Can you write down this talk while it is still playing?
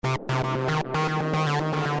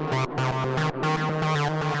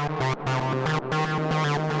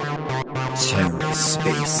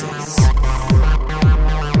TerraSpaces.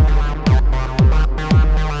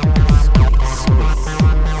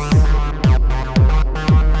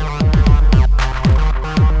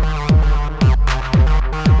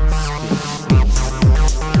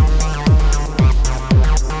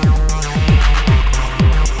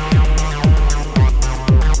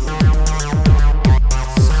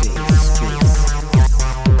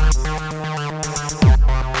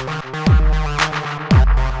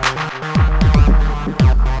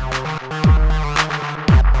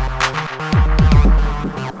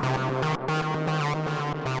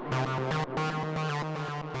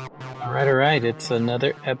 All right. It's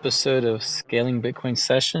another episode of Scaling Bitcoin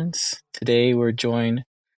Sessions. Today we're joined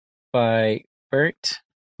by Bert,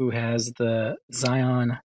 who has the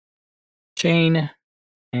Xion chain,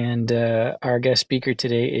 and our guest speaker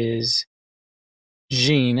today is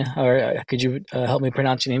Jean. Or could you help me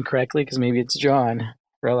pronounce your name correctly? Because maybe it's John,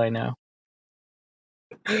 for all I know.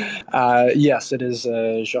 Yes, it is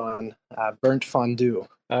Xion. Burnt fondue.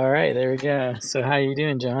 All right, there we go. So how are you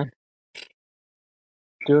doing, John?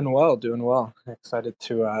 Doing well, doing well. Excited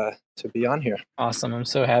to be on here. Awesome. I'm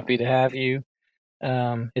so happy to have you.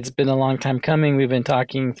 It's been a long time coming. We've been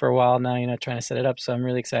talking for a while now, trying to set it up. So I'm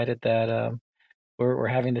really excited that we're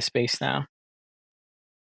having the space now.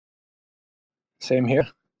 Same here.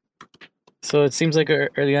 So it seems like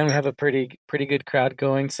early on we have a pretty good crowd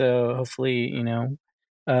going. So hopefully,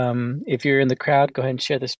 if you're in the crowd, go ahead and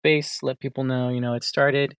share the space. Let people know, it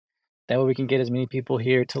started. That way we can get as many people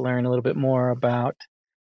here to learn a little bit more about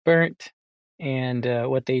Burnt and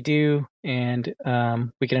what they do, and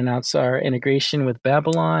we can announce our integration with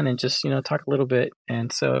Babylon and just talk a little bit.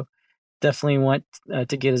 And so definitely want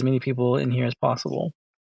to get as many people in here as possible.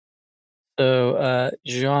 So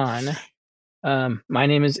Jean, my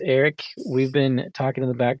name is Eric. We've been talking in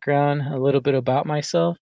the background a little bit about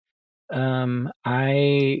myself.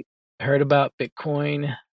 I heard about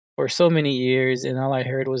Bitcoin for so many years, and all I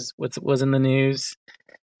heard was what was in the news,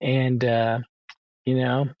 and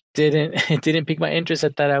didn't it didn't pique my interest. I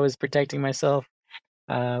thought I was protecting myself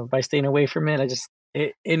by staying away from it.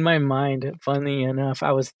 In my mind, funny enough, I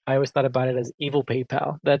always thought about it as evil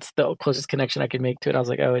PayPal. That's the closest connection I could make to it. I was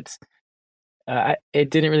like, oh, it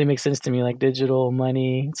didn't really make sense to me, like digital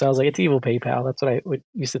money. So I was like, it's evil PayPal. That's what I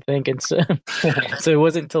used to think. And so, so it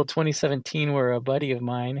wasn't until 2017 where a buddy of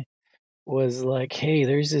mine was like, hey,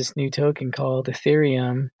 there's this new token called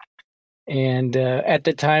Ethereum. And at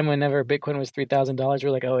the time, whenever Bitcoin was $3,000,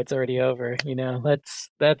 we're like, oh, it's already over.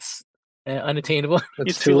 That's unattainable.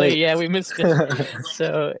 It's It's too too late. late. Yeah, we missed it.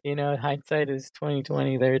 So, hindsight is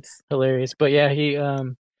 2020 there. It's hilarious. But yeah, he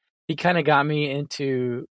kind of got me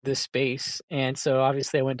into this space. And so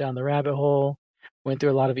obviously I went down the rabbit hole, went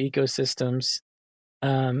through a lot of ecosystems,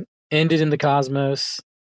 ended in the Cosmos,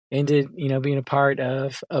 ended, being a part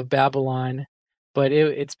of Babylon. But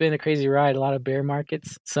it's been a crazy ride. A lot of bear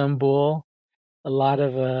markets, some bull, a lot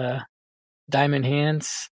of diamond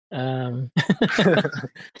hands. A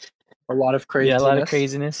lot of Yeah, a craziness. lot of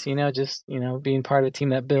craziness, just, being part of a team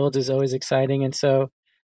that builds is always exciting. And so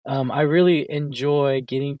I really enjoy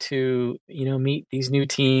getting to, meet these new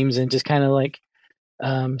teams and just kind of like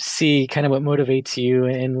see kind of what motivates you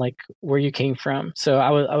and like where you came from. So I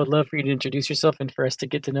would love for you to introduce yourself and for us to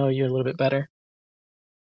get to know you a little bit better.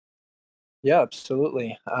 Yeah,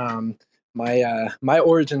 absolutely. My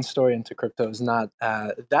origin story into crypto is not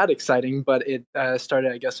that exciting, but it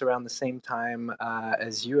started, I guess, around the same time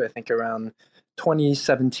as you. I think around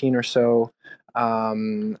 2017 or so.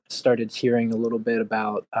 Started hearing a little bit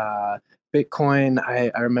about Bitcoin. I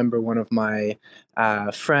remember one of my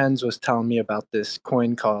friends was telling me about this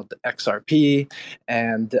coin called XRP,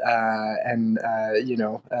 and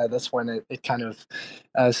that's when it kind of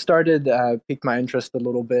started piqued my interest a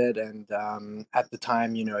little bit. And at the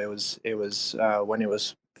time, it was when it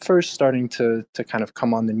was first starting to kind of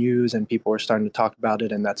come on the news and people were starting to talk about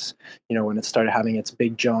it, and that's when it started having its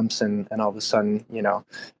big jumps, and all of a sudden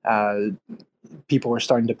people were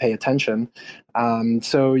starting to pay attention.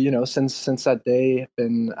 So since that day,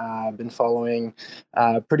 been following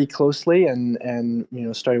pretty closely, and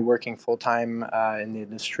started working full time in the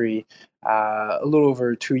industry a little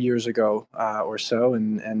over 2 years ago or so,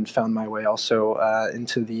 and found my way also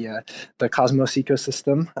into the Cosmos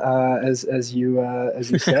ecosystem, as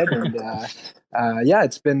you said, and yeah,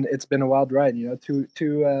 it's been a wild ride.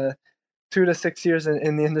 Two to 6 years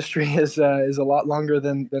in the industry is a lot longer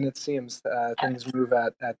than it seems. Things move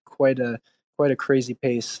at quite a crazy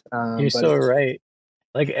pace. You're But so right.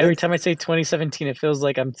 Like every It's time I say 2017, it feels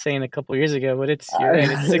like I'm saying a couple years ago, but you're right,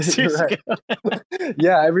 it's I, 6 years you're ago. right.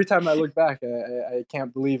 Yeah, every time I look back, I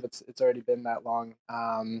can't believe it's already been that long.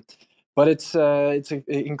 But it's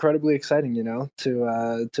incredibly exciting,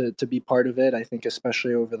 to be part of it. I think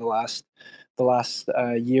especially over the last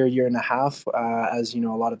year and a half, as a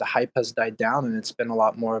lot of the hype has died down, and it's been a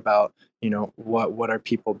lot more about what are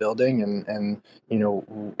people building, and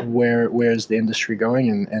where's the industry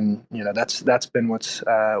going, and that's been what's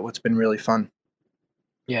been really fun.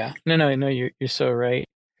 Yeah. No, no, no, you're so right.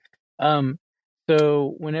 Um,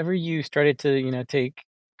 so whenever you started to, take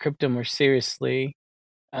crypto more seriously,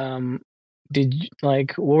 um,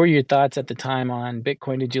 what were your thoughts at the time on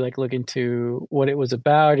Bitcoin? Did you like look into what it was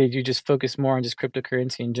about, or did you just focus more on just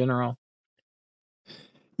cryptocurrency in general?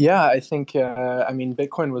 Yeah, I think I mean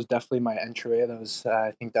Bitcoin was definitely my entry. That was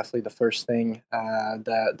I think definitely the first thing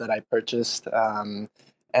that I purchased.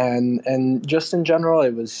 And just in general,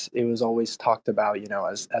 it was always talked about,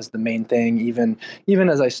 as the main thing. Even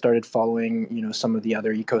as I started following, some of the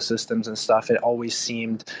other ecosystems and stuff, it always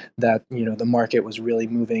seemed that the market was really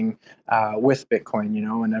moving with Bitcoin.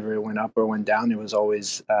 Whenever it went up or went down, it was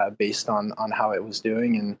always based on how it was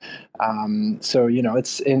doing. And so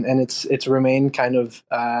it's remained kind of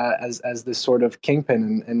as this sort of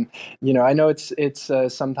kingpin, and I know it's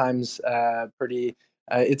sometimes pretty.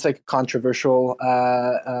 It's like a controversial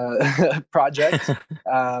project,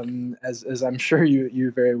 as I'm sure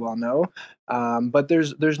you very well know. But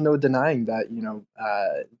there's no denying that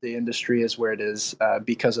the industry is where it is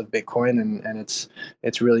because of Bitcoin, and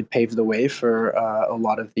it's really paved the way for a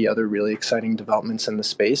lot of the other really exciting developments in the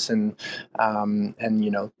space, and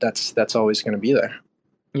that's always going to be there.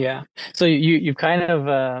 Yeah. So you've kind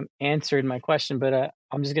of answered my question, but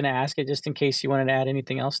I'm just going to ask it just in case you wanted to add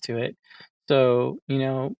anything else to it. So,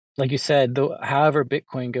 like you said, however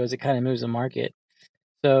Bitcoin goes, it kind of moves the market.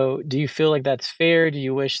 So, do you feel like that's fair? Do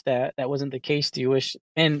you wish that that wasn't the case? Do you wish,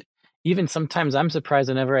 and even sometimes I'm surprised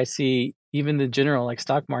whenever I see even the general like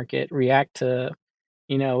stock market react to,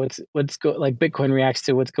 like Bitcoin reacts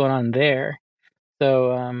to what's going on there.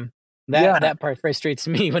 So, Yeah. that part frustrates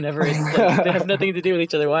me whenever it's like they have nothing to do with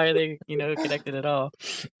each other. Why are they, connected at all?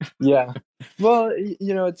 Yeah. Well,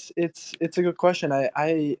 it's a good question.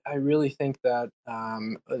 I really think that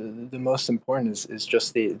the most important is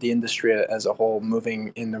just the industry as a whole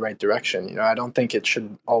moving in the right direction. I don't think it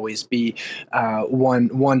should always be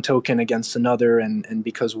one token against another, and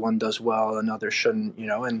because one does well, another shouldn't.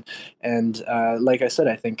 And like I said,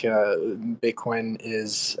 I think Bitcoin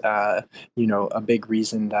is a big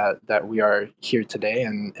reason that we are here today,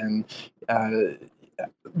 and uh,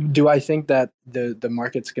 do I think that the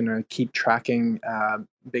market's going to keep tracking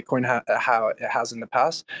Bitcoin how it has in the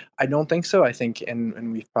past? I don't think so. I think,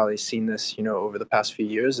 and we've probably seen this, over the past few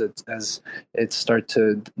years, as it start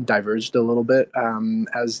to diverged a little bit,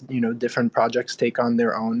 as different projects take on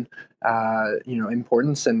their own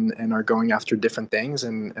importance, and are going after different things,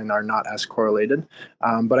 and are not as correlated.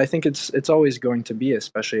 But I think it's always going to be,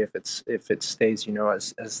 especially if it stays,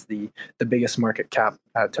 as the biggest market cap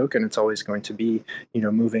token. It's always going to be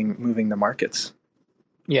moving the markets.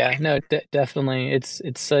 Yeah, no, definitely. It's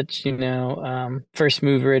such, first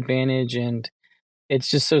mover advantage, and it's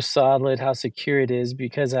just so solid how secure it is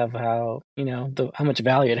because of how, how much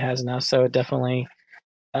value it has now. So it definitely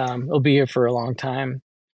it'll be here for a long time.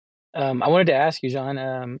 I wanted to ask you,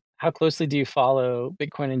 John, how closely do you follow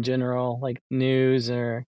Bitcoin in general, like news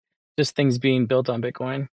or just things being built on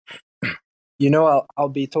Bitcoin? I'll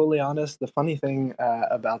be totally honest. The funny thing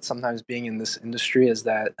about sometimes being in this industry is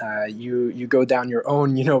that you go down your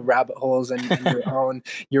own rabbit holes, and your own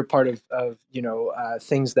you're part of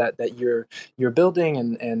things that you're building,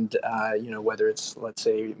 and whether it's, let's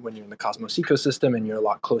say, when you're in the Cosmos ecosystem and you're a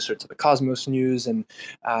lot closer to the Cosmos news, and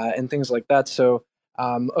things like that. So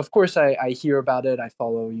of course, I hear about it. I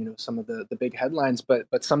follow, some of the big headlines, but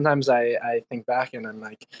sometimes I think back and I'm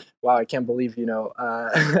like, wow, I can't believe,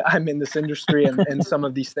 I'm in this industry, and some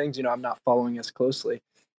of these things, I'm not following as closely.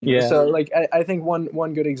 Yeah, So like I think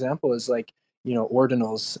one good example is like,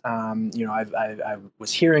 ordinals. I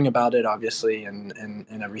was hearing about it obviously, and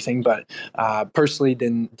everything, but personally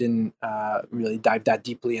didn't really dive that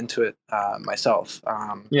deeply into it myself.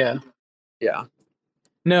 yeah. Yeah.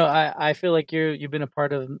 No, I feel like you've been a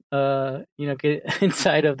part of get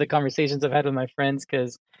inside of the conversations I've had with my friends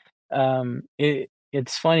because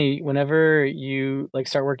it's funny whenever you like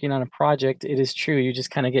start working on a project, it is true. You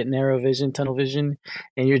just kind of get narrow vision, tunnel vision,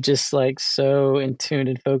 and you're just like so in tune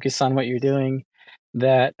and focused on what you're doing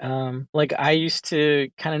that like I used to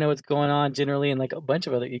kind of know what's going on generally in like a bunch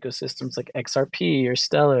of other ecosystems like XRP or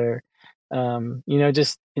Stellar,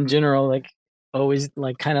 just in general like. always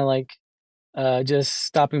like kind of like just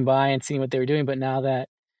stopping by and seeing what they were doing. But now that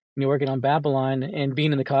you're working on Babylon and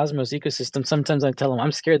being in the Cosmos ecosystem, sometimes I tell them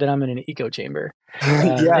I'm scared that I'm in an echo chamber.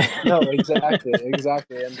 Um, Yeah, no, exactly,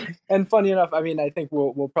 exactly. And funny enough, I mean, I think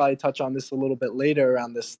we'll probably touch on this a little bit later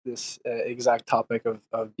around this exact topic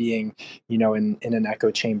of being, in an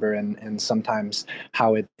echo chamber, and sometimes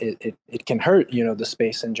how it can hurt, the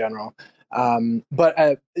space in general. But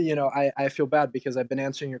I feel bad because I've been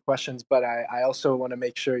answering your questions, but I also want to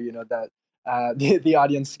make sure, that the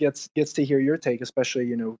audience gets to hear your take,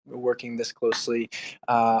 especially, working this closely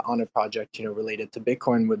on a project, related to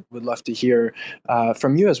Bitcoin. Would love to hear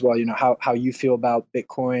from you as well. How you feel about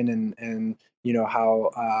Bitcoin, and how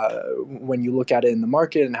when you look at it in the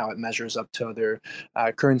market and how it measures up to other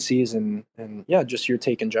currencies, and yeah, just your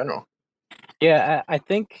take in general. yeah, I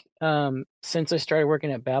think since I started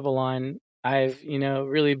working at Babylon, I've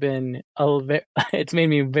really been a little bit. It's made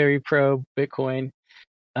me very pro Bitcoin.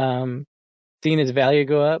 Um, Seeing its value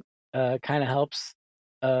go up kind of helps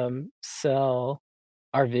sell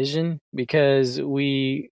our vision because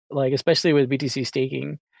we like, especially with BTC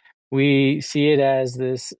staking, we see it as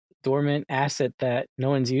this dormant asset that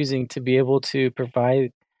no one's using to be able to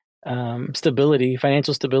provide stability,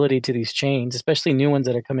 financial stability to these chains, especially new ones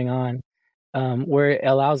that are coming on, where it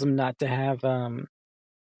allows them not to have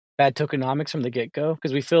bad tokenomics from the get-go.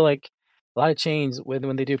 Because we feel like a lot of chains,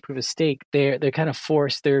 when they do proof of stake, they're kind of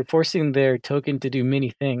they're forcing their token to do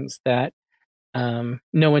many things that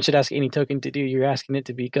no one should ask any token to do. You're asking it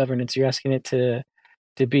to be governance. You're asking it to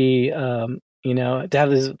be to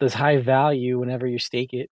have this high value whenever you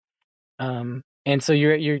stake it. And so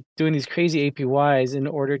you're doing these crazy APYs in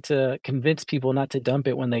order to convince people not to dump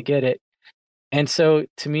it when they get it. And so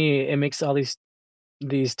to me, it makes all these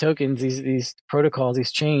tokens, these protocols,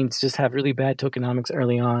 these chains just have really bad tokenomics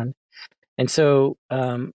early on. And so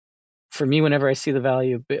for me, whenever I see the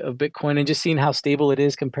value of Bitcoin and just seeing how stable it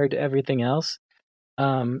is compared to everything else,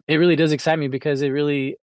 it really does excite me because it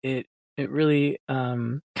really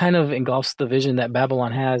kind of engulfs the vision that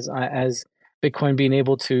Babylon has as Bitcoin being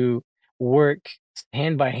able to work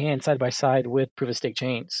hand by hand, side by side with proof of stake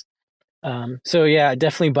chains. So yeah,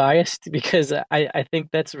 definitely biased because I think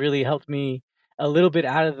that's really helped me a little bit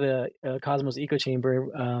out of the Cosmos echo chamber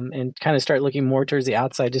and kind of start looking more towards the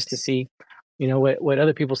outside just to see, what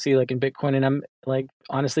other people see like in Bitcoin. And I'm like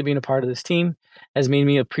honestly being a part of this team has made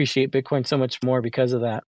me appreciate Bitcoin so much more because of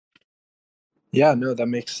that. Yeah, no, that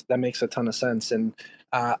makes a ton of sense. And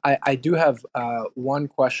I do have one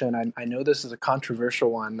question. I know this is a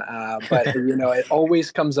controversial one, but it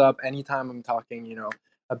always comes up anytime I'm talking,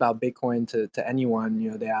 about Bitcoin to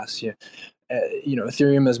anyone. They ask you,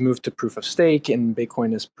 Ethereum has moved to proof of stake, and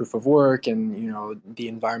Bitcoin is proof of work, and the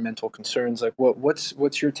environmental concerns. Like,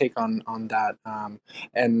 what's your take on that?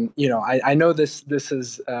 And I know this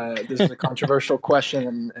is a controversial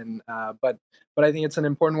question, and but I think it's an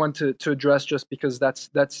important one to address, just because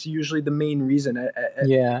that's usually the main reason.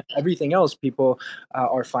 Yeah, Everything else people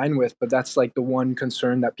are fine with, but that's like the one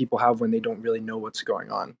concern that people have when they don't really know what's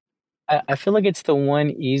going on. I feel like it's the one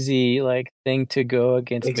easy like thing to go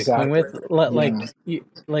against Bitcoin Exactly. with. Yeah.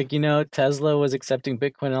 Like Tesla was accepting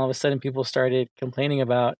Bitcoin, and all of a sudden people started complaining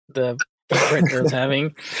about the footprint it was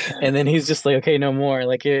having, and then he's just like, okay, no more.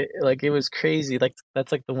 Like it was crazy. Like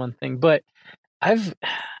that's like the one thing. But I've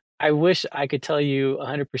I wish I could tell you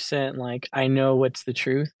 100% like I know what's the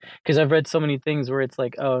truth because I've read so many things where it's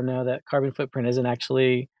like, oh no, that carbon footprint isn't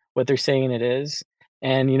actually what they're saying it is.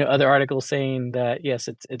 And other articles saying that yes,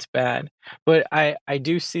 it's bad. But I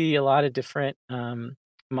do see a lot of different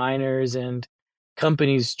miners and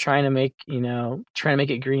companies trying to make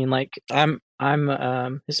it green. Like I'm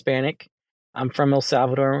Hispanic. I'm from El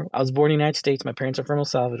Salvador. I was born in the United States. My parents are from El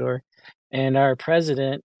Salvador. And our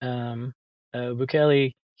president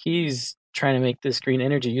Bukele, he's trying to make this green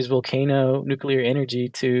energy, use volcano nuclear energy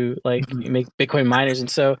to like Mhm. make Bitcoin miners. And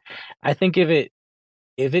so I think if it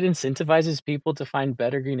incentivizes people to find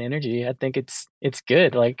better green energy, I think it's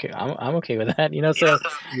good. Like I'm okay with that, So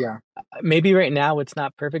Yeah. maybe right now it's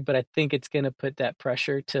not perfect, but I think it's gonna put that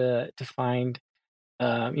pressure to find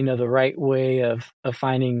the right way of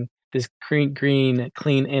finding this green,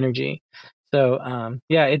 clean energy. So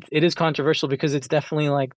yeah, it is controversial because it's definitely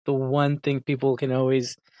like the one thing people can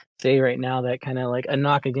always say right now that kind of like a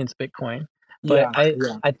knock against Bitcoin. But Yeah. I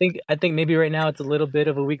Yeah. I think I think maybe right now it's a little bit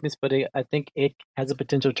of a weakness, but I think it has the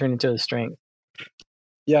potential to turn into a strength.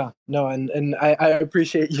 Yeah, no, and I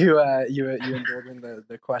appreciate you indulging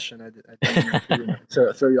the question. I didn't mean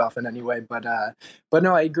to, throw you off in any way, but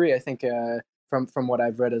no, I agree. I think from what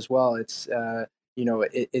I've read as well, it's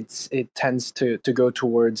it tends to go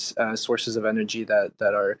towards sources of energy that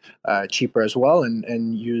are cheaper as well,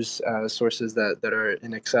 and use sources that are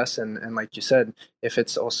in excess. And like you said, if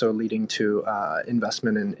it's also leading to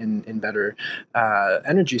investment in better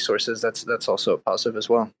energy sources, that's also a positive as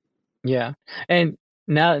well. Yeah. And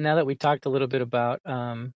now that we talked a little bit about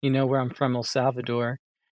where I'm from, El Salvador,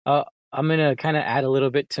 uh, I'm gonna kind of add a little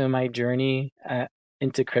bit to my journey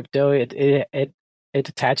into crypto. It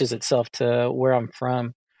attaches itself to where I'm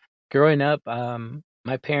from. Growing up,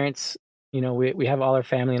 my parents, we have all our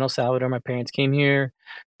family in El Salvador. My parents came here.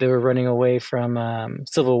 They were running away from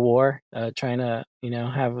civil war, trying to,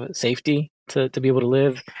 have safety to be able to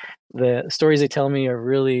live. The stories they tell me are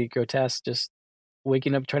really grotesque, just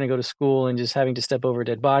waking up trying to go to school and just having to step over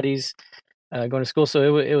dead bodies, going to school.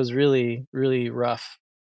 So it was really, really rough.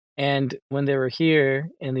 And when they were here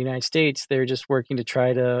in the United States, they were just working to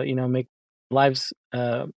try to, make lives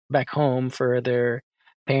back home for their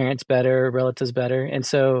parents better, relatives better. And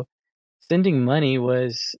so sending money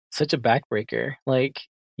was such a backbreaker. Like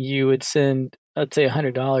you would send, let's say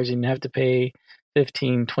 $100 and you have to pay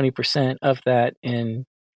 15, 20% of that in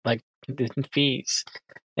like in fees.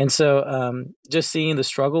 And so just seeing the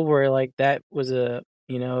struggle where like that was a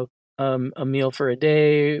meal for a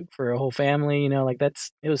day for a whole family, like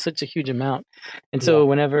it was such a huge amount. And Yeah. so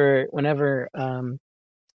whenever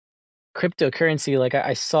cryptocurrency, like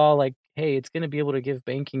I saw like, hey, it's going to be able to give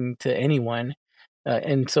banking to anyone.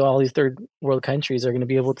 And so all these third world countries are going to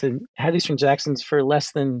be able to have these transactions for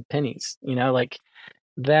less than pennies, like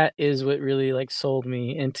that is what really like sold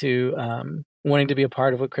me into wanting to be a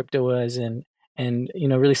part of what crypto was and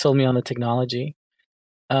really sold me on the technology.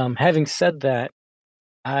 Having said that,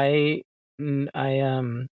 I I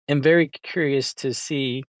am very curious to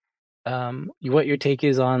see what your take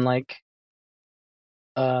is on like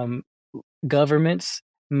um governments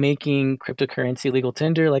making cryptocurrency legal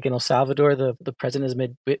tender. Like in El Salvador, the president has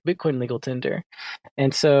made Bitcoin legal tender.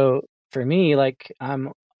 And so for me, like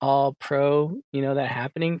I'm all pro, that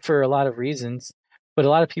happening for a lot of reasons, but a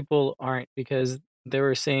lot of people aren't because they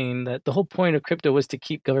were saying that the whole point of crypto was to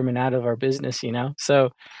keep government out of our business. So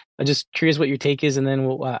I'm just curious what your take is, and then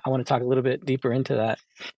I want to talk a little bit deeper into that.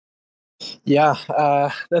 Yeah,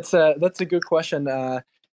 that's a good question. I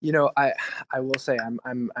will say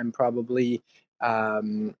I'm probably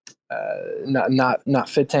not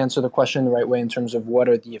fit to answer the question the right way in terms of what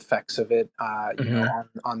are the effects of it, Hmm.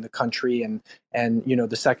 on the country, and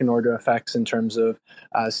the second order effects in terms of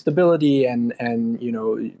stability, and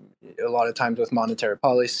a lot of times with monetary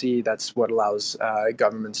policy, that's what allows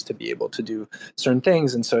governments to be able to do certain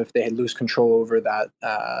things. And so if they lose control over that,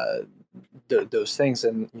 those things,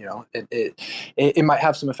 and it might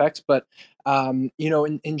have some effects. But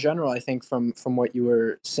in general, I think from what you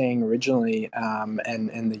were saying originally, and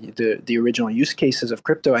the original use cases of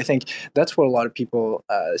crypto, I think that's what a lot of people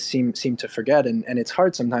seem to forget. And it's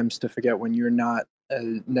hard sometimes to forget when you're not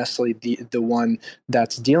necessarily the one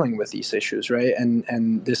that's dealing with these issues, right?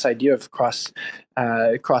 And this idea of cross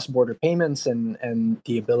border payments, and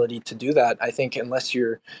the ability to do that, I think unless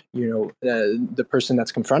you're the person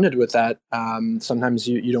that's confronted with that, sometimes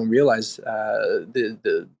you don't realize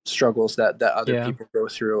the struggles that other Yeah, people go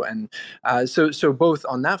through. And so both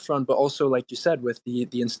on that front, but also like you said, with the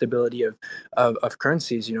instability of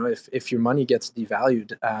currencies. If your money gets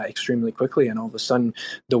devalued extremely quickly, and all of a sudden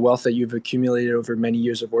the wealth that you've accumulated over many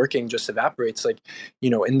years of working just evaporates, like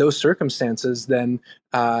in those circumstances, then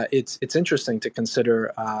it's interesting to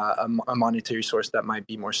consider a monetary source that might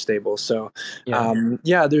be more stable. So yeah,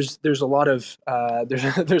 yeah, there's a lot of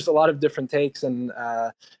there's a lot of different takes. And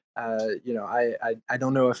I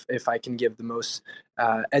don't know if I can give the most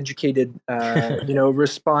educated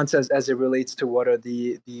response as it relates to what are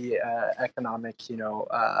the economic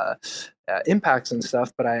impacts and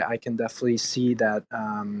stuff. But I can definitely see that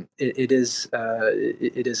it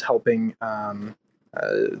is helping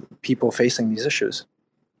people facing these issues.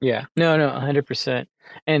 yeah. No, 100%.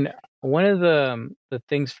 And one of the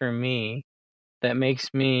things for me that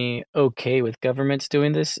makes me okay with governments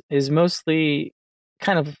doing this is mostly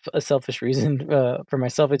kind of a selfish reason for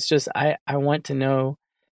myself. It's just I want to know,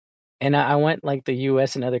 and I want like the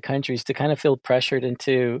US and other countries to kind of feel pressured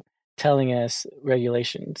into telling us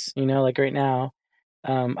regulations. Like right now,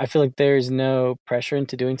 I feel like there's no pressure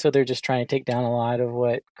into doing so. They're just trying to take down a lot of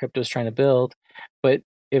what crypto is trying to build. But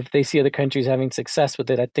if they see other countries having success with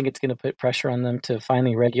it, I think it's going to put pressure on them to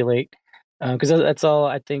finally regulate. Because that's all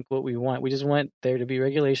I think what we want. We just want there to be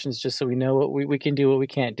regulations just so we know what we can do, what we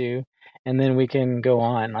can't do, and then we can go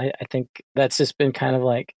on. I think that's just been kind of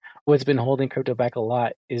like what's been holding crypto back a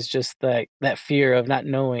lot is just that fear of not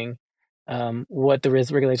knowing what the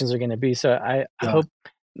regulations are going to be. So I Yeah. hope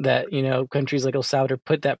that, countries like El Salvador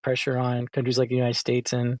put that pressure on countries like the United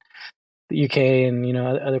States and the UK and,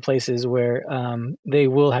 other places where they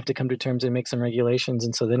will have to come to terms and make some regulations.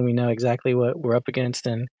 And so then we know exactly what we're up against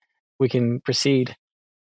and we can proceed.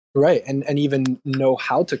 Right, and even know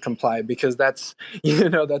how to comply, because that's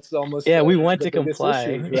that's almost Yeah, we want the to biggest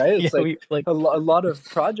issue, comply. right? Yeah, It's like we like a lot of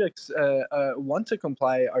projects want to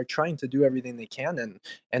comply, are trying to do everything they can,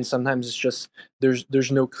 and sometimes it's just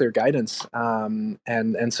there's no clear guidance,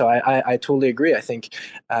 and so I totally agree. I think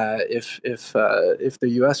if the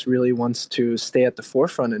U.S. really wants to stay at the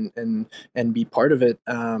forefront and be part of it,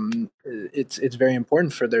 it's very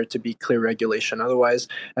important for there to be clear regulation. Otherwise,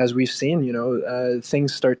 as we've seen,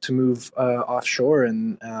 things start to move offshore,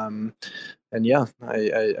 and yeah,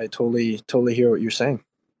 I totally hear what you're saying.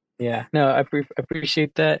 yeah, no,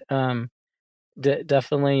 appreciate that.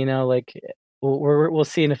 Definitely, like we'll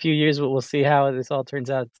see in a few years, but we'll see how this all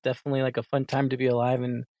turns out. It's definitely like a fun time to be alive,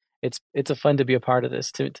 and it's a fun to be a part of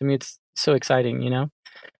this. To me, it's so exciting.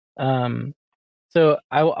 Um, so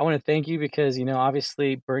I want to thank you because,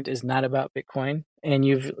 obviously Burnt is not about Bitcoin, and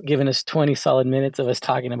you've given us 20 solid minutes of us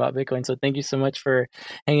talking about Bitcoin. So thank you so much for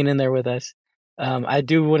hanging in there with us. I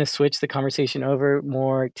do want to switch the conversation over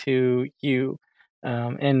more to you,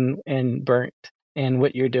 and Burnt and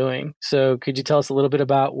what you're doing. So could you tell us a little bit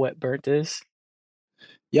about what Burnt is?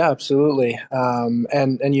 Yeah, absolutely. And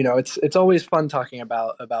it's always fun talking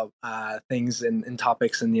about things and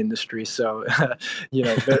topics in the industry. So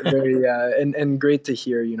very and great to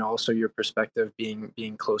hear also your perspective,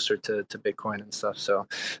 being closer to Bitcoin and stuff. So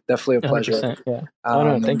definitely a pleasure. 100%. Yeah. Oh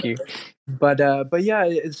no, Um, thank you. but yeah,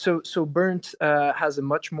 so Burnt has a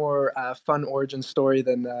much more fun origin story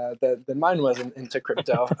than mine was into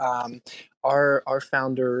crypto. Our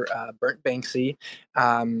founder, Burnt Banksy,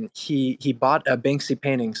 he bought a Banksy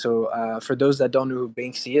painting. So for those that don't know who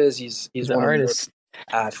Banksy is, he's He's an one of the artist.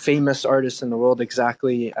 most famous artists in the world,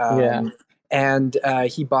 exactly. Yeah. And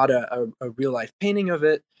he bought a real life painting of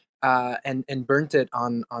it. And burnt it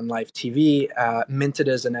on live TV, minted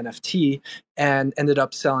as an NFT, and ended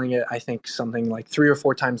up selling it, I think, something like 3 or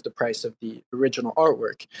 4 times the price of the original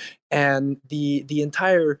artwork. And the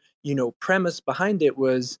entire premise behind it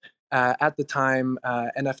was, at the time,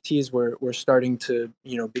 NFTs were starting to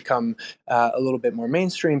become a little bit more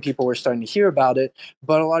mainstream. People were starting to hear about it,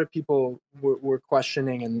 but a lot of people were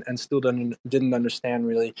questioning and still didn't understand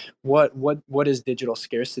really what is digital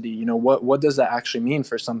scarcity. What does that actually mean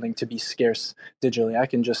for something to be scarce digitally? I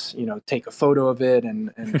can just take a photo of it,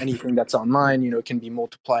 and anything that's online can be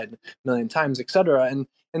multiplied a million times, etc.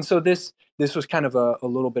 And so this was kind of a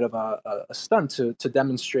little bit of a stunt to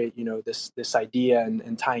demonstrate this idea,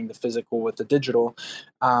 and tying the physical with the digital.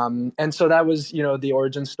 And so that was the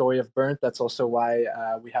origin story of Burnt. That's also why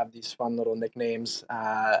we have these fun little nicknames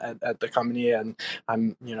at the company. And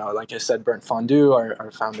I'm like I said, Burnt Fondue.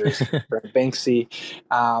 Our founder is Burnt Banksy.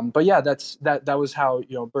 But yeah, that was how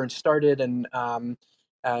Burnt started. And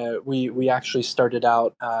we actually started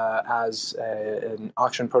out as an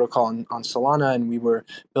auction protocol on Solana, and we were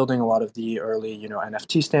building a lot of the early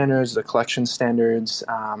NFT standards, the collection standards.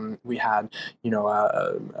 We had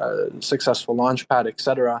a successful launchpad,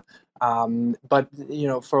 etc. But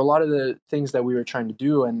for a lot of the things that we were trying to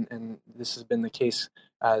do, and this has been the case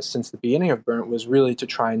since the beginning of Burnt, was really to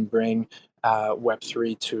try and bring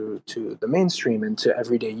Web3 to the mainstream and to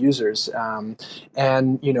everyday users.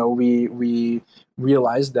 And we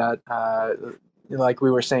realized that, like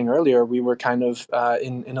we were saying earlier, we were kind of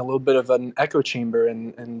in a little bit of an echo chamber,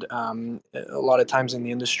 and a lot of times in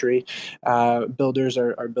the industry, builders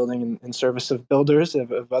are building in service of builders,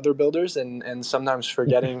 of other builders, and sometimes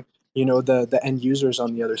forgetting the end users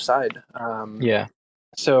on the other side. Yeah.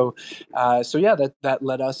 So yeah, that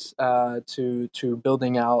led us to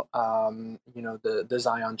building out the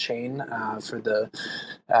Xion chain for the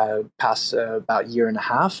past about year and a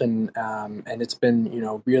half, and it's been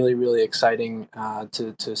really exciting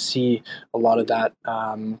to see a lot of that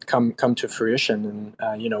come to fruition.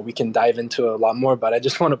 And we can dive into a lot more, but I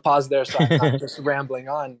just want to pause there so I'm not just rambling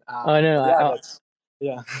on. Oh no, But yeah, that's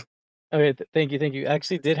yeah. okay, thank you, thank you. I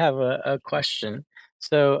actually did have a question.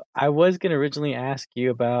 So I was gonna originally ask you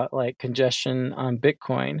about like congestion on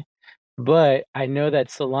Bitcoin, but I know that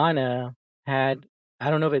Solana had, I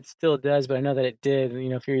don't know if it still does, but I know that it did,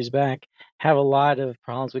 a few years back, have a lot of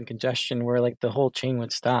problems with congestion where like the whole chain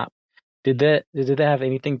would stop. Did that have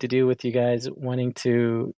anything to do with you guys wanting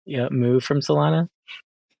to, move from Solana?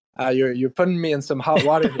 You're putting me in some hot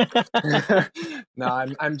water here. No,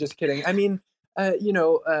 I'm just kidding. I mean,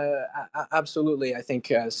 Absolutely. I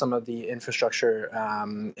think some of the infrastructure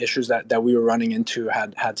issues that we were running into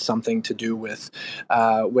had something to do with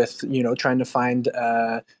trying to find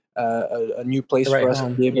a new The place right for us to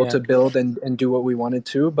home. be able Yeah. to build and do what we wanted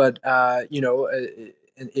to. But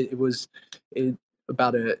it was it,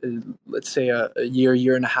 about let's say a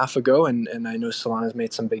year and a half ago, and I know Solana's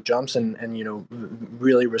made some big jumps, and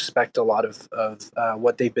really respect a lot of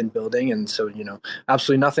what they've been building, and so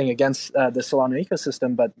absolutely nothing against the Solana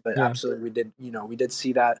ecosystem, but Yeah. absolutely we did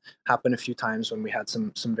see that happen a few times when we had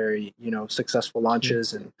some very successful Mm.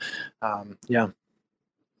 launches, and yeah.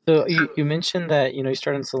 So you mentioned that, you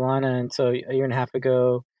started in Solana, and so a year and a half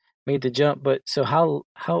ago made the jump, but so how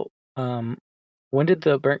when did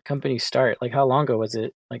the burnt company start? Like how long ago was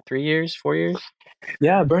it? Like 3 years, 4 years?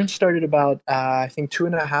 Yeah, Burn started about I think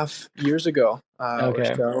 2.5 years ago or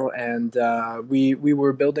Okay. so, and we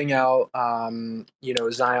were building out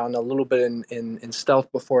Xion a little bit in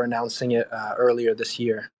stealth before announcing it earlier this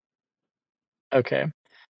year. Okay.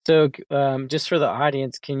 So, just for the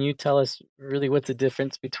audience, can you tell us really what's the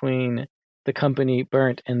difference between the company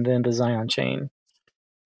Burnt and then the Xion chain?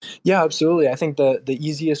 Yeah, absolutely. I think the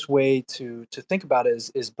easiest way to think about it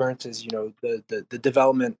is Burnt is the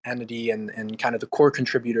development entity and kind of the core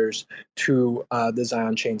contributors to the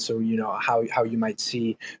Zion chain. So how you might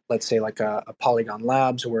see, let's say, like a Polygon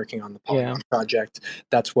Labs working on the Yeah. Polygon project.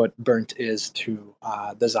 That's what Burnt is to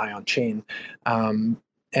the Zion chain. Um,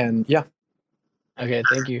 and yeah. Okay,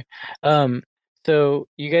 thank you. Um, so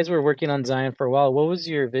you guys were working on Zion for a while. What was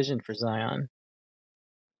your vision for Zion?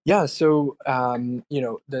 Yeah, so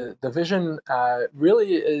the vision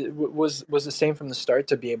really was the same from the start,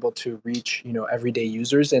 to be able to reach everyday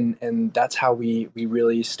users, and that's how we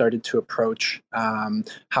really started to approach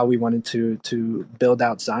how we wanted to build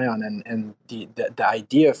out Zion, and the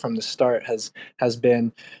idea from the start has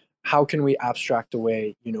been, how can we abstract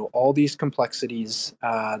away all these complexities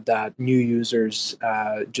that new users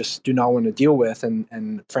just do not want to deal with,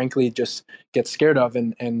 and frankly just get scared of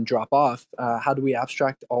and drop off. How do we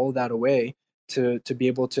abstract all of that away to be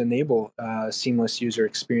able to enable seamless user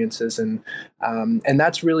experiences? And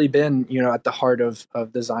that's really been at the heart of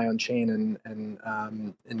the Zion chain,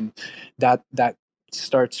 and that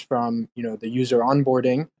starts from the user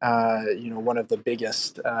onboarding. One of the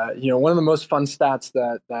biggest, one of the most fun stats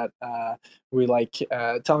that we like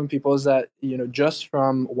telling people is that just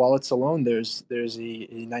from wallets alone, there's a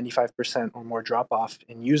 95% or more drop off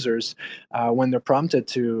in users when they're prompted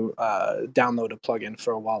to download a plugin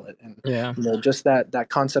for a wallet. And Yeah. just that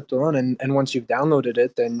concept alone, and once you've downloaded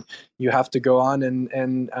it, then you have to go on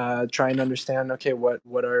and try and understand, okay,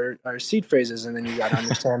 what are our seed phrases, and then you got to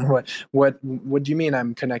understand what do you mean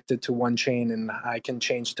I'm connected to one chain and I can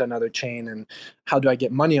change to another chain, and how do I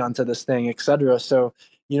get money onto this thing, etc. So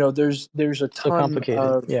there's a So ton complicated.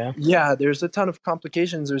 of Yeah. yeah, there's a ton of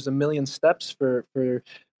complications. There's a million steps for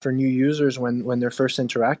new users when they're first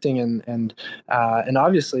interacting, and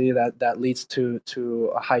obviously that leads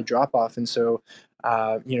to a high drop off. And so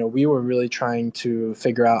we were really trying to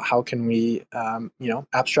figure out how can we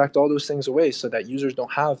abstract all those things away so that users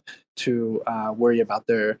don't have to worry about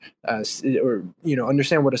their or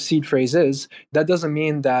understand what a seed phrase is. That doesn't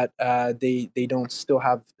mean that they don't still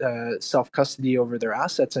have self custody over their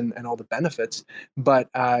assets and all the benefits, but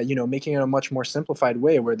making it a much more simplified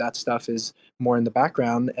way where that stuff is more in the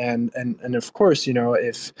background, and of course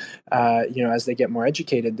if as they get more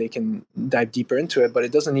educated, they can dive deeper into it, but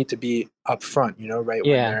it doesn't need to be upfront, right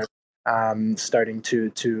when Yeah. they're starting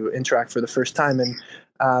to interact for the first time.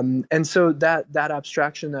 And so that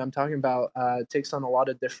abstraction that I'm talking about takes on a lot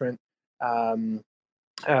of different um,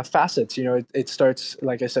 facets. It starts,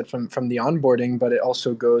 like I said, from the onboarding, but it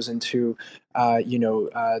also goes into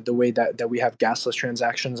the way that we have gasless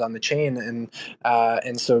transactions on the chain,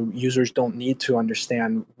 and so users don't need to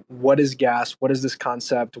understand what is gas, what is this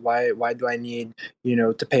concept, why do I need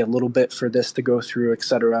to pay a little bit for this to go through,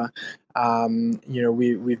 etc.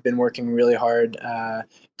 We've been working really hard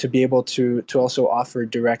to be able to also offer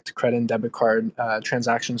direct credit and debit card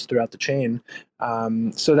transactions throughout the chain,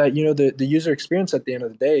 so that the user experience at the end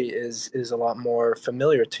of the day is a lot more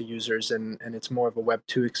familiar to users, and it's more of a Web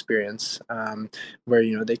 2 experience,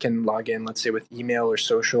 where they can log in, let's say, with email or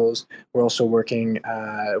socials. We're also working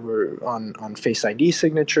we're on Face ID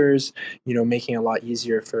signatures, making it a lot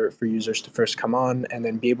easier for users to first come on and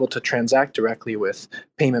then be able to transact directly with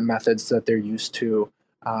payment methods that they're used to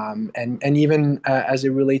And even as it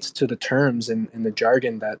relates to the terms and the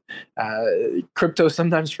jargon that crypto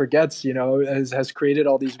sometimes forgets, has created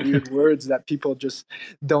all these weird words that people just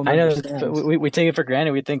don't I know understand. we take it for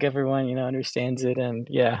granted. We think everyone, understands it, and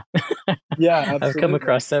yeah, Yeah, I've come absolutely.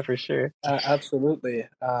 across that for sure. Absolutely.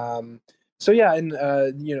 So yeah, and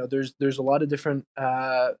there's a lot of different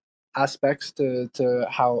aspects to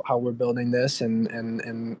how we're building this,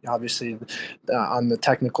 and obviously on the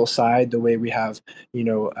technical side, the way we have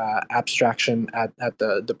abstraction at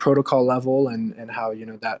the protocol level, and how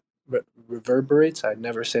that reverberates. I'd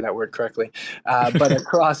never say that word correctly, but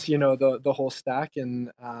across the whole stack,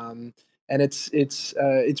 and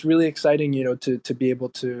it's really exciting, to be able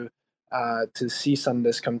to see some of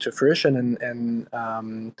this come to fruition,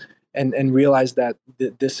 and realize that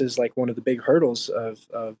this is like one of the big hurdles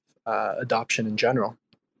of adoption in general.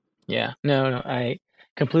 Yeah, no, I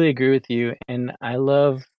completely agree with you, and I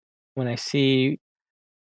love when I see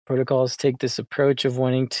protocols take this approach of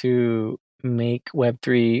wanting to make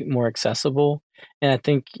Web3 more accessible. And I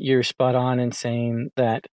think you're spot on in saying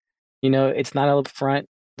that, it's not upfront,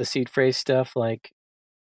 the seed phrase stuff, like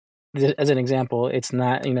as an example, it's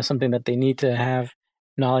not, something that they need to have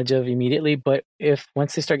knowledge of immediately, but if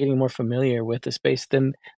once they start getting more familiar with the space,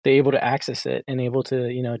 then they're able to access it and able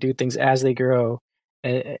to, do things as they grow,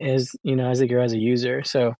 as they grow as a user.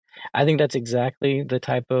 So I think that's exactly the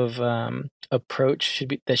type of approach should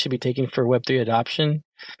be taken for Web3 adoption.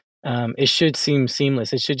 It should seem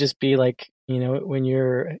seamless. It should just be like, when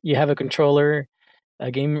you have a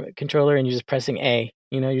game controller, and you're just pressing A.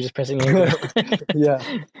 You're just pressing A to Yeah.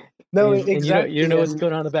 No, and you don't exactly. know what's And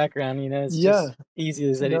going on in the background. It's yeah, just easy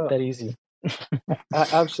as no, that easy.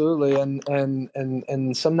 absolutely.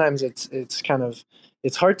 And sometimes it's kind of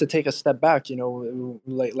it's hard to take a step back,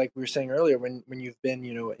 like we were saying earlier, when you've been,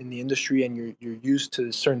 in the industry, and you're used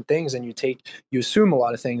to certain things, and you assume a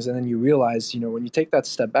lot of things, and then you realize, when you take that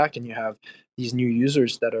step back and you have these new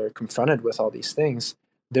users that are confronted with all these things,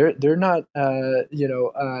 they're not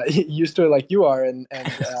used to it like you are, and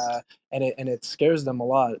it scares them a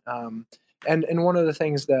lot. And one of the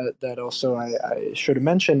things that also I should have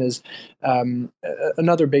mentioned is,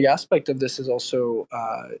 another big aspect of this is also,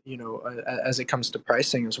 as it comes to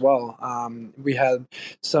pricing as well. We had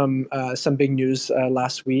some big news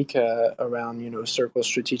last week around, Circle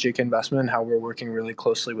Strategic Investment, and how we're working really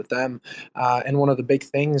closely with them. And one of the big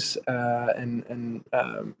things, and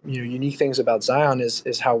unique things about Xion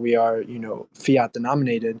is how we are, fiat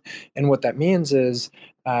denominated, and what that means is,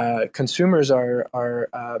 consumers are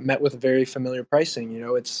met with very familiar pricing.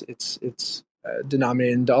 It's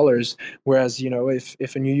denominated in dollars. Whereas,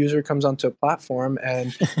 if a new user comes onto a platform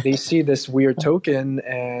and they see this weird token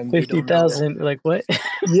and they Fifty don't know. thousand, like what?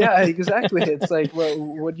 Yeah, exactly. It's like, well,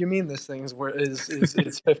 what do you mean this thing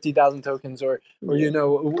is 50,000 tokens, or Yeah,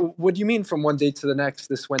 what do you mean from one day to the next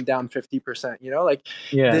this went down 50%? Like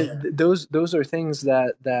yeah, those are things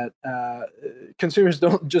that consumers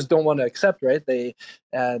don't want to accept, right?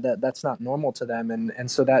 That's not normal to them,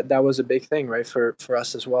 and so that was a big thing, right, for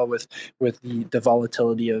us as well, with the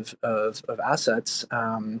volatility of assets.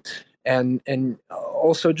 And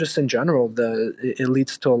also just in general, it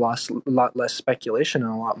leads to a lot less speculation,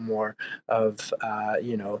 and a lot more of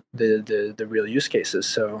the real use cases.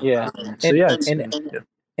 So yeah. so And yeah, it's and been, yeah.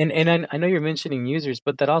 and I know you're mentioning users,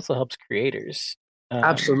 but that also helps creators.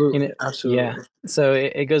 Absolutely, Yeah. absolutely. So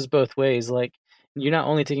it goes both ways. Like you're not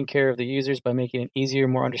only taking care of the users by making it easier,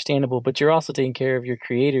 more understandable, but you're also taking care of your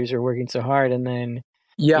creators who are working so hard. And then,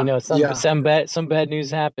 Yeah, yeah, some bad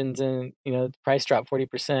news happens, and the price drop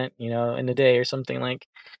 40%, in a day or something. Like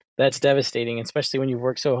that's devastating, especially when you've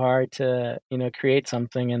worked so hard to, create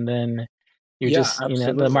something, and then you're yeah, just, the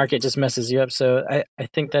absolutely. market just messes you up. So I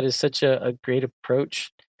think that is such a great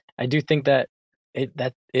approach. I do think that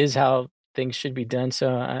that is how things should be done. So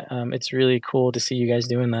it's really cool to see you guys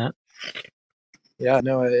doing that. Yeah,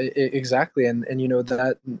 no, exactly, and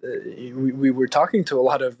that we were talking to a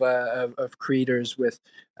lot of creators with,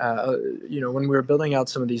 when we were building out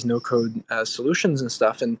some of these no code solutions and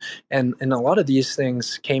stuff, and a lot of these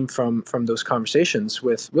things came from those conversations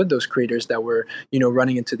with those creators that were,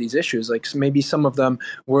 running into these issues. Like maybe some of them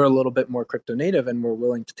were a little bit more crypto native and were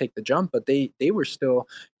willing to take the jump, but they were still,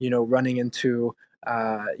 running into,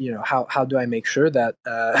 how do I make sure that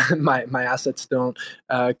my assets don't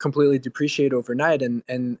completely depreciate overnight,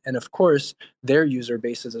 and of course their user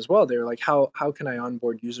bases as well. They're like, how can I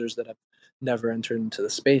onboard users that have never entered into the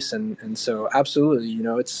space? And so absolutely,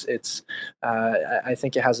 it's I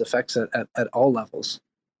think it has effects at all levels.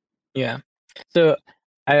 Yeah. So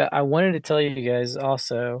I wanted to tell you guys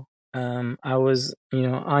also, I was,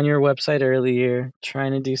 on your website earlier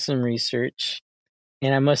trying to do some research,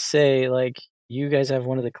 And I must say, like, you guys have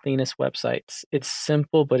one of the cleanest websites. It's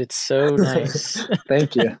simple, but it's so nice.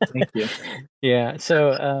 Thank you. Thank you. Yeah.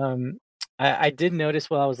 So, I did notice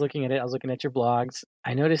while I was looking at it, I was looking at your blogs.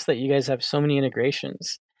 I noticed that you guys have so many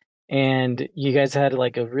integrations, and you guys had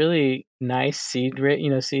like a really nice seed rate,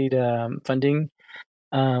 seed funding.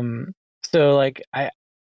 Um, so like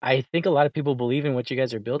I think a lot of people believe in what you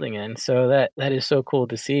guys are building in. So that is so cool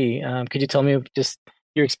to see. Could you tell me of just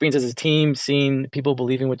your experience as a team, seeing people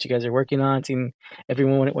believing what you guys are working on, seeing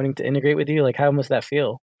everyone wanting to integrate with you? Like, how must that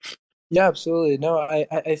feel? Yeah, absolutely. No,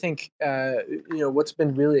 I think what's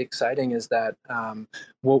been really exciting is that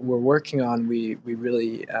what we're working on, we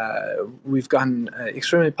really we've gotten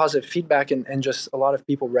extremely positive feedback, and just a lot of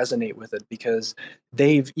people resonate with it because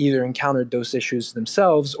they've either encountered those issues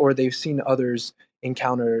themselves or they've seen others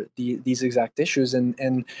encounter these exact issues,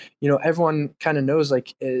 and everyone kind of knows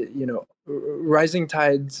like rising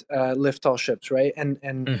tides lift all ships, right? And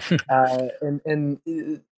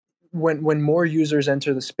when more users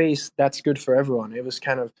enter the space, that's good for everyone. It was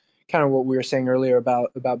kind of what we were saying earlier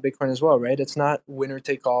about Bitcoin as well, right? It's not winner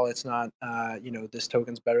take all. It's not this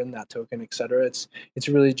token's better than that token, et cetera. It's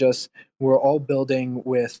really just we're all building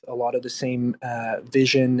with a lot of the same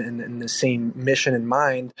vision and the same mission in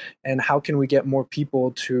mind. And how can we get more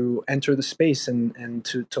people to enter the space and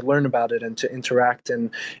to learn about it and to interact and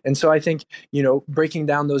so I think breaking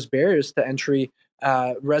down those barriers to entry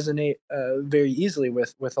resonate very easily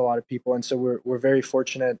with a lot of people, and so we're very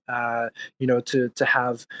fortunate, to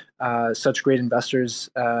have such great investors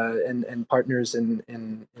and partners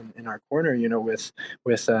in our corner, with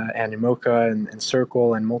Animoca and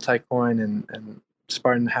Circle and Multicoin and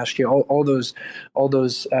Spartan Hashkey, all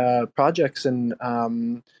those projects,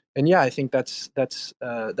 and yeah, I think that's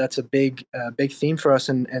a big theme for us,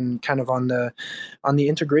 and kind of on the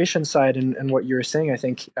integration side and what you were saying, I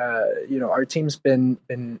think our team's been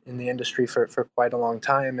in the industry for quite a long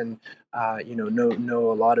time, and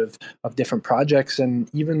know a lot of different projects, and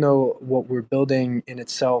even though what we're building in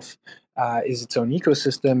itself is its own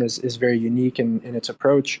ecosystem, is very unique in its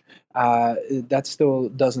approach. That still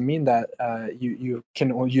doesn't mean that you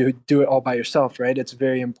do it all by yourself, right? It's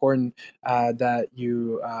very important that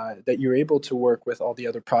you're able to work with all the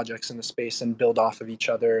other projects in the space and build off of each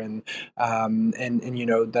other, and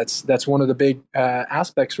that's one of the big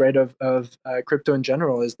aspects, right, of crypto in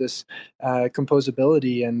general, is this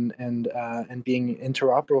composability and being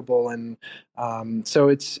interoperable, and so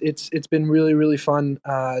it's been really really fun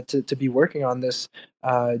to be working on this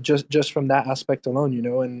just from that aspect alone,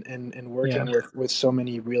 and Yeah, working with so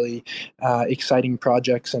many really exciting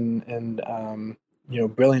projects and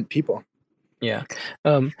brilliant people. yeah.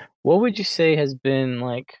 Um, what would you say has been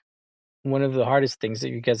like one of the hardest things that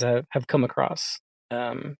you guys have come across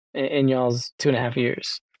in y'all's 2.5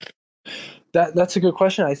 years? That's a good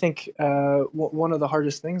question. I think one of the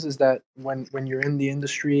hardest things is that when you're in the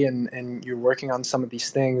industry and you're working on some of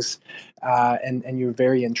these things, and you're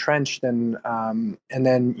very entrenched, and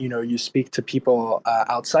then you speak to people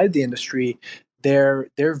outside the industry, their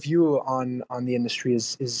view on the industry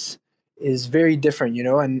is very different,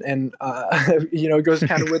 and it goes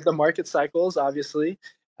kind of with the market cycles, obviously,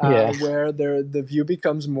 Yeah, where the view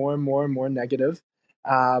becomes more and more and more negative,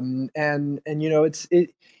 and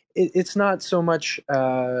it's not so much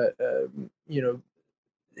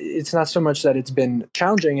it's not so much that it's been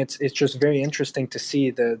challenging. It's just very interesting to see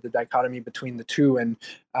the dichotomy between the two, and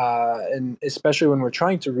especially when we're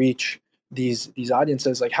trying to reach these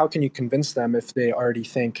audiences, like how can you convince them if they already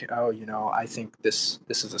think, oh, I think this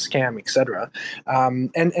is a scam, etc.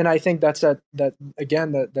 And I think that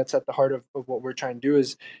again, that's at the heart of what we're trying to do,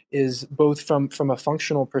 is both from a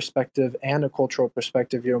functional perspective and a cultural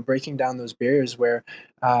perspective, breaking down those barriers where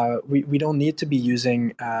we don't need to be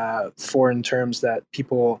using foreign terms that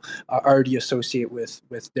people already associate with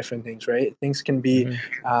different things, right? Things can be,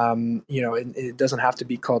 hmm it doesn't have to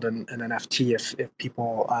be called an NFT if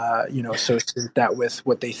people, associate that with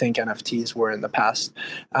what they think NFTs were in the past.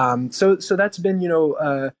 So that's been,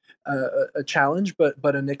 a challenge,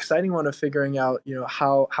 but an exciting one of figuring out,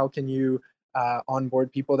 how can you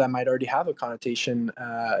onboard people that might already have a connotation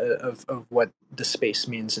of what the space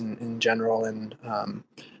means in general, and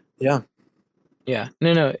yeah. yeah.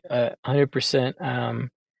 No, no, 100%.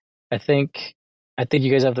 I think I think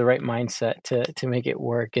you guys have the right mindset to make it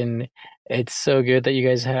work, and it's so good that you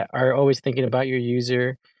guys are always thinking about your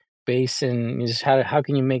user base and just how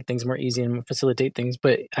can you make things more easy and facilitate things.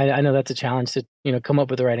 But I know that's a challenge to come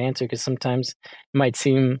up with the right answer because sometimes it might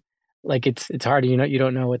seem like it's hard. You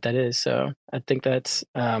don't know what that is. So I think that's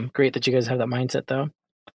great that you guys have that mindset though.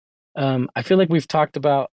 I feel like we've talked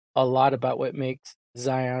about a lot about what makes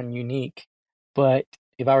Zion unique. But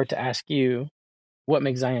if I were to ask you what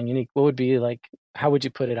makes Zion unique, what would be like, how would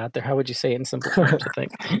you put it out there? How would you say it in simple terms, I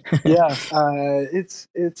think? Yeah, it's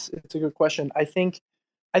a good question. I think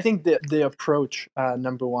the approach,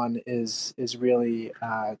 number one, is really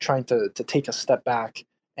trying to take a step back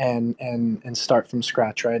and start from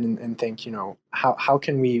scratch, right? And think, how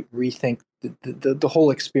can we rethink the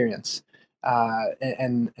whole experience?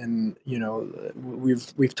 And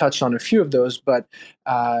we've touched on a few of those, but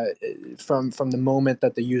uh, from the moment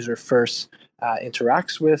that the user first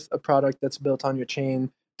interacts with a product that's built on your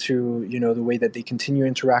chain, to the way that they continue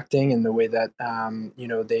interacting and the way that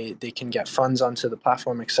they can get funds onto the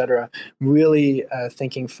platform, etc. Really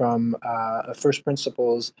thinking from a first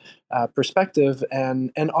principles perspective,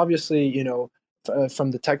 and obviously from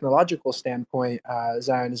the technological standpoint,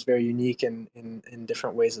 Zion is very unique in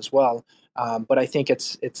different ways as well. But I think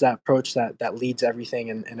it's that approach that leads everything,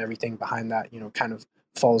 and everything behind that kind of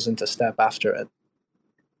falls into step after it.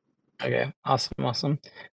 Okay, awesome, awesome.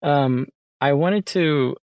 Um, I wanted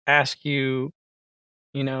to ask you,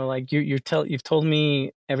 like you've told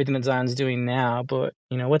me everything that Zion's doing now, but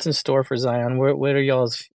what's in store for Zion? What are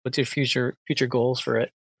what's your future goals for it?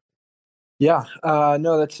 Yeah,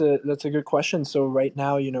 no, that's a good question. So right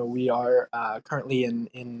now, we are currently in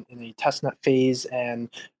a testnet phase, and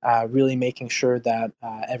really making sure that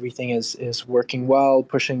everything is working well,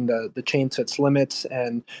 pushing the chain to its limits,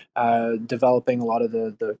 and developing a lot of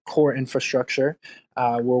the core infrastructure.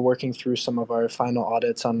 We're working through some of our final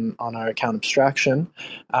audits on our account abstraction,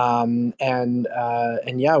 and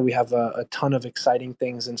yeah, we have a ton of exciting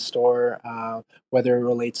things in store. Whether it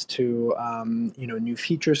relates to new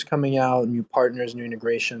features coming out, new partners, new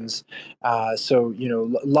integrations. So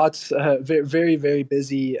lots, very very very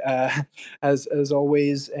busy as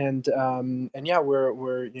always, and yeah,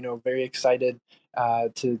 we're very excited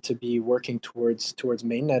to be working towards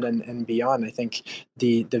mainnet and beyond. I think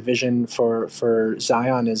the vision for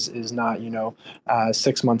Zion is not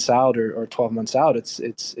 6 months out or 12 months out.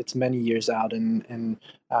 It's many years out, and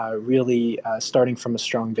really starting from a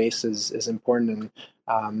strong base is important.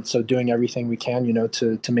 And so doing everything we can,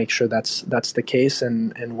 to make sure that's the case,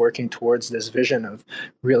 and working towards this vision of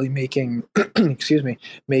really making, excuse me,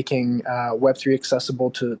 making Web3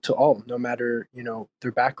 accessible to all, no matter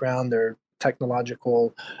their background, their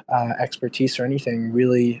technological expertise or anything.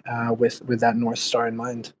 Really, with that North Star in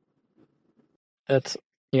mind. That's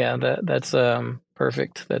yeah, that's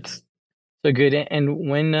perfect. That's so good. And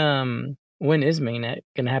when is mainnet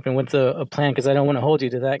gonna happen? What's a plan? Because I don't want to hold you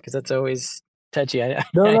to that because that's always touchy. No, I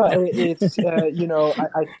no, know. it's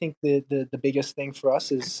I think the biggest thing for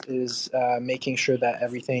us is making sure that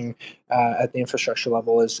everything at the infrastructure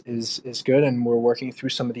level is good, and we're working through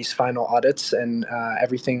some of these final audits, and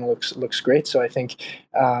everything looks great. So I think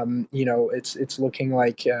it's looking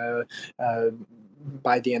like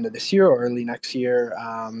by the end of this year or early next year,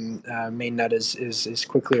 mainnet is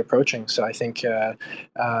quickly approaching. So I think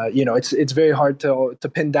it's very hard to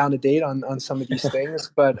pin down a date on some of these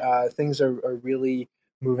things, but things are really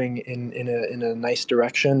moving in a nice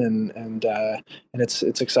direction, and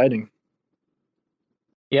it's exciting.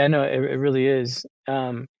 Yeah, no, it really is.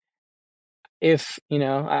 If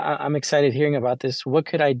I'm excited hearing about this. What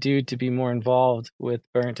could I do to be more involved with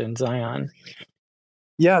Burnt and Zion?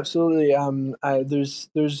 Yeah, absolutely.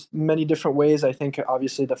 There's many different ways. I think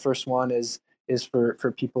obviously the first one is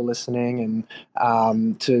for people listening,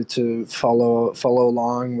 and to follow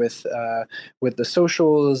along with the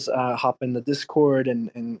socials, hop in the Discord,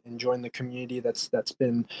 and join the community that's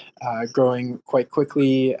been growing quite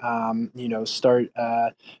quickly. Start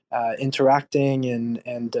interacting,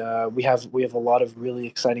 and we have a lot of really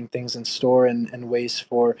exciting things in store, and ways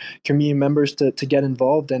for community members to get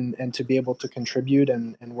involved, and to be able to contribute,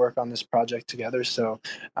 and work on this project together. So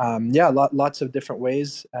yeah, lots of different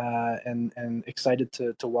ways, and excited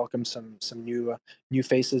to welcome some new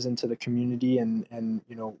faces into the community, and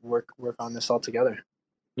work on this all together.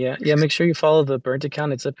 Yeah, yeah. Make sure you follow the Burnt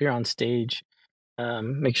account. It's up here on stage.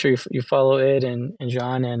 Make sure you follow it and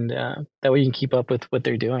John, and that way you can keep up with what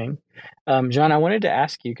they're doing. John, I wanted to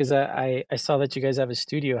ask you because I saw that you guys have a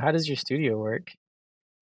studio. How does your studio work?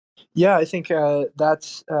 Yeah, I think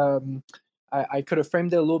that's. I could have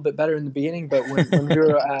framed it a little bit better in the beginning, but when we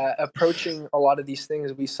were approaching a lot of these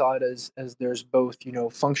things, we saw it as there's both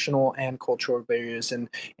functional and cultural barriers, and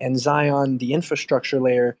Zion, the infrastructure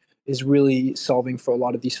layer, is really solving for a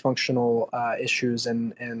lot of these functional issues,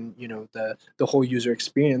 and the whole user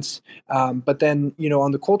experience. But then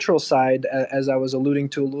on the cultural side, as I was alluding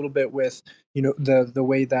to a little bit with the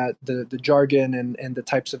way that the jargon and the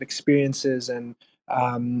types of experiences, and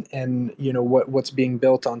what's being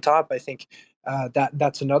built on top. I think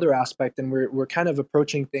that's another aspect, and we're kind of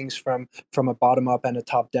approaching things from a bottom up and a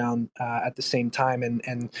top down at the same time.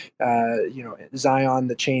 And Xion,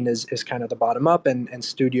 the chain is kind of the bottom up, and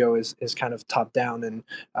Studio is kind of top down, and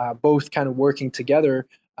both kind of working together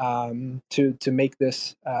to make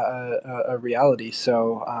this a reality.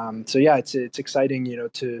 So yeah, it's exciting,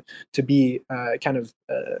 to be kind of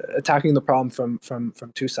attacking the problem from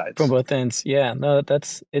two From sides. both ends. Yeah, no,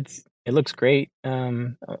 it looks great. T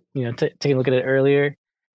taking a look at it earlier,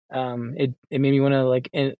 it made me want to like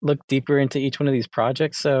look deeper into each one of these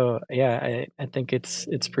projects. So yeah, I think it's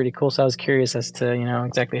pretty cool. So I was curious as to,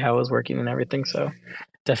 exactly how it was working and everything. So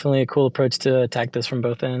definitely a cool approach to attack this from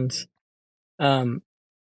both ends. Um,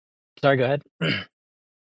 sorry, go ahead.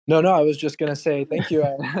 No, I was just gonna say thank you.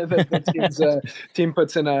 The team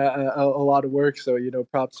puts in a lot of work, so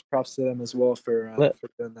props to them as well Let for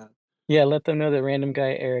doing that. Yeah, let them know that random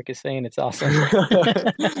guy Eric is saying it's awesome.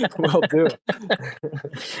 Will do.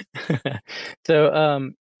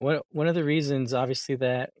 So, one of the reasons, obviously,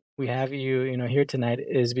 that we have you, here tonight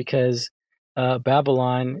is because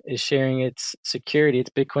Babylon is sharing its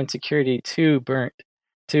Bitcoin security to Burnt,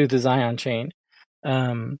 to the Zion chain.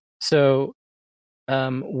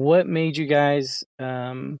 What made you guys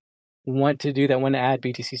want to do that? Want to add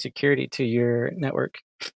BTC security to your network?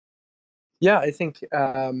 Yeah, I think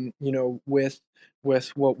with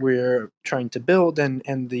what we're trying to build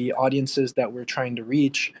and the audiences that we're trying to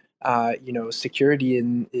reach, security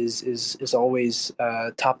is always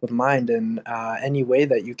top of mind, and any way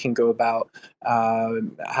that you can go about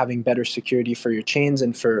having better security for your chains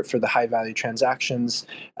and for the high value transactions,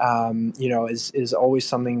 is always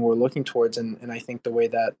something we're looking towards, and I think the way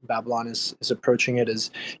that Babylon is approaching it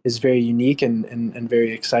is very unique and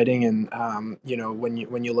very exciting. And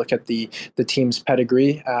when you look at the team's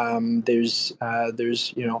pedigree, there's a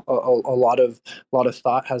lot of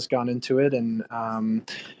thought has gone into it,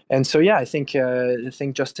 and so yeah, I think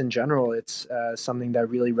just in general, it's something that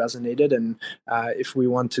really resonated. And if we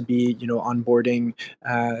want to be onboarding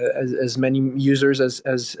as many users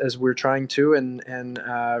as we're trying to, and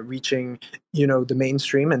reaching the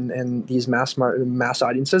mainstream and these mass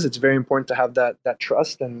audiences, it's very important to have that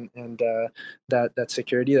trust and that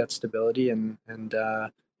security, that stability, and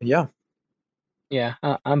yeah. Yeah,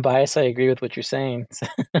 I'm biased. I agree with what you're saying.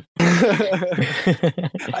 I'd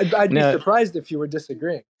be No, surprised if you were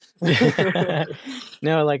disagreeing.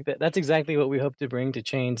 no, like that's exactly what we hope to bring to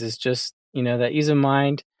chains is just, that ease of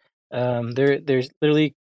mind. There's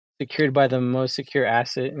literally secured by the most secure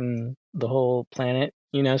asset in the whole planet,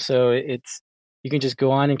 so you can just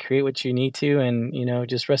go on and create what you need to, and,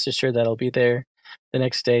 just rest assured that it'll be there the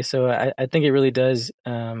next day. So I think it really does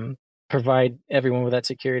provide everyone with that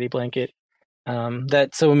security blanket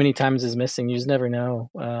that so many times is missing. You just never know.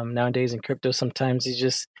 Nowadays in crypto, sometimes you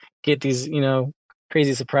just get these,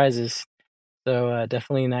 crazy surprises. So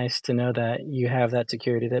definitely nice to know that you have that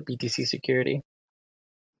security, that BTC security.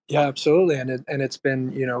 Yeah, absolutely, and it's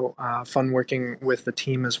been fun working with the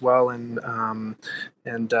team as well, and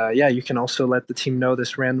yeah, you can also let the team know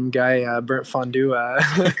this random guy, Burnt Fondue,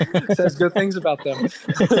 says good things about them.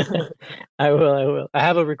 I will. I will. I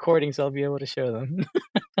have a recording, so I'll be able to show them.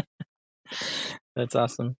 That's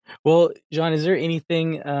awesome. Well, John, is there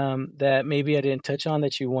anything that maybe I didn't touch on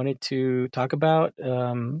that you wanted to talk about,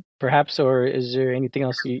 perhaps, or is there anything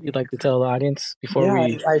else you'd like to tell the audience before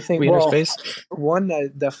Yeah, I think, we enter well, space? one, I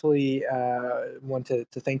definitely want to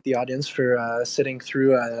thank the audience for sitting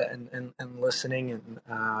through and listening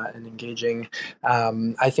and engaging.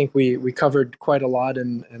 I think we covered quite a lot,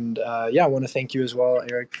 and yeah, I want to thank you as well,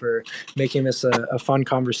 Eric, for making this a fun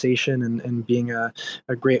conversation and being a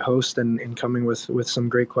great host and coming with some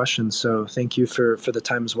great questions. So thank you for the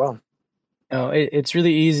time as well. Oh, it's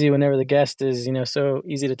really easy whenever the guest is, so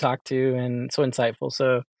easy to talk to and so insightful.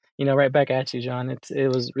 So, right back at you, John.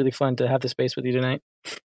 It was really fun to have the space with you tonight.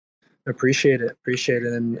 Appreciate it,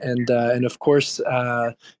 and of course,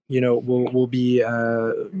 we'll be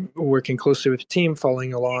working closely with the team,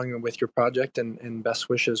 following along with your project, and best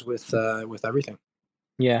wishes with everything.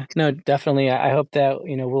 Yeah, no, definitely. I hope that,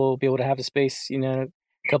 we'll be able to have the space, a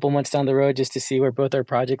couple months down the road just to see where both our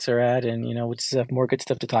projects are at, and, we'll just have more good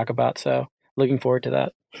stuff to talk about. So, looking forward to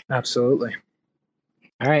that. Absolutely,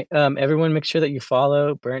 All right. Everyone, make sure that you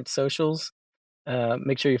follow Burnt socials.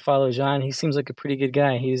 Make sure you follow John. He seems like a pretty good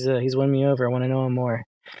guy. He's won me over. I want to know him more.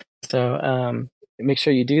 So, make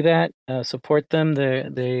sure you do that. Support them.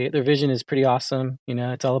 Their vision is pretty awesome.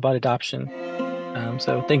 It's all about adoption.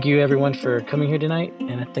 So thank you everyone for coming here tonight,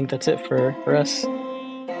 and I think that's it for us.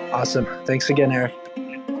 awesome. Thanks again, Eric.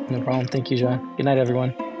 No problem. Thank you, John. Good night,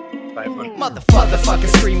 everyone.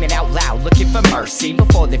 Motherfuckers screaming out loud, looking for mercy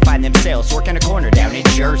before they find themselves working a corner down in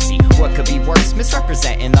Jersey. What could be worse?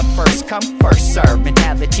 Misrepresenting the first come, first serve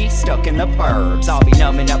mentality stuck in the burbs. I'll be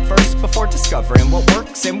numbing up first before discovering what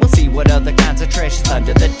works, and we'll see what other kinds of treasures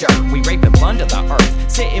under the dirt. We rape and plunder the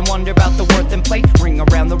earth, sit and wonder about the worth and play, ring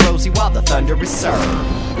around the rosy while the thunder is served.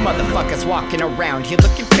 Motherfuckers walking around here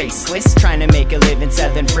looking faceless, trying to make a living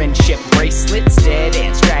selling friendship bracelets. Dead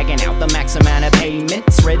ends dragging out the max amount of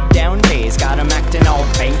payments. Red down days got 'em acting all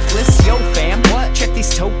bankless. Yo fam, what? Check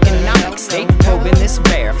these tokenomics. They probing this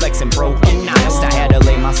bear, flexing broken honest. I had to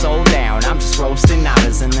lay my soul down, I'm just roasting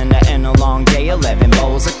nodders. And then to end a long day, 11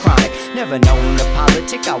 bowls of chronic. Never known to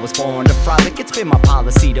politic, I was born to frolic. It's been my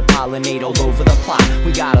policy to pollinate all over the plot.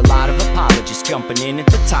 We got a lot of apologists jumping in at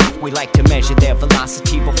the top. We like to measure their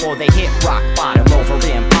velocity before they hit rock bottom. Over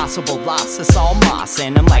impossible loss, it's all moss,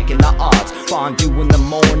 and I'm liking the odds. Fondue in the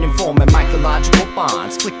morning, forming mycological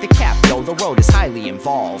bonds. Flick the cap, yo, the road is highly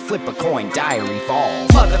involved. Flip a coin, diary evolve.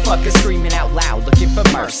 Motherfuckers screaming out loud, looking for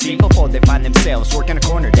mercy before they find themselves working a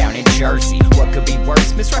corner down in Jersey. What could be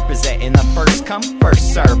worse? Misrepresenting the first come,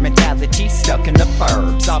 first serve mentality stuck in the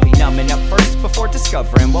burbs. I'll be numbing up first before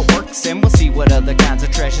discovering what works, and we'll see what other kinds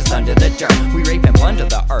of treasures under the dirt. We rape and plunder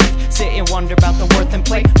the earth, sit and wonder about the worth and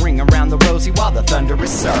play, ring around the rosy while the thunder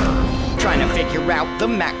is served. Trying to figure out the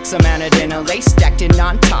max amount of dinner lace, stacked in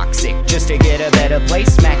non-toxic, just to get a better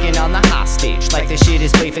place. Smacking on the hostage, like the shit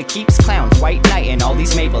is play for keeps. Clowns, white knight, and all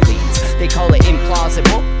these Maybellines. They call it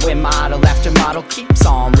implausible, when model after model keeps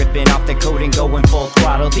on ripping off the coat and going full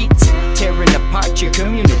throttle beats. Tearing apart your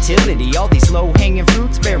community, all these low-hanging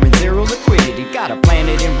fruits bearing zero liquidity. Got a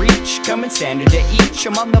planet in reach, coming standard to each.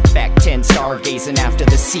 I'm on the back 10, stargazing after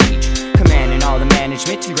the siege. Commanding all the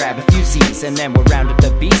management to grab a few Z's, and then we'll round up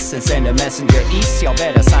the beasts and send a messenger east. Y'all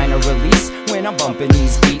better sign a release when I'm bumping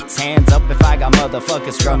these beats. Hands up if I got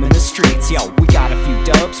motherfuckers drumming the streets. Yo, we got a few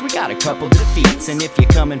dubs, we got a couple defeats, and if you're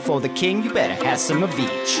coming for the king, you better have some of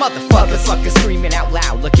each. Motherfuckers screaming out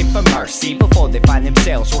loud, looking for mercy before they find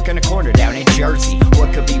themselves working a corner down in Jersey.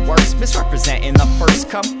 What could be worse? Misrepresenting the first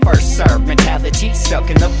come, first serve mentality stuck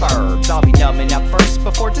in the burbs. I'll be numbing up first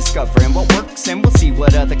before discovering what works, and we'll see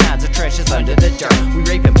what other kinds of treasures under the dirt. We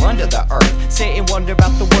rape and plunder the earth, sit and wonder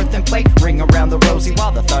about the worth and play, ring around the rosy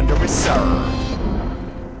while the thunder is served.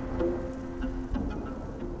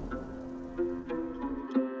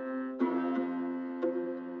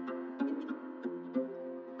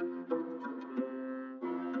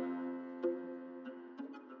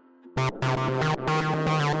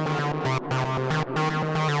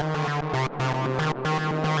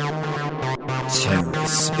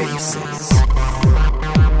 TerraSpaces.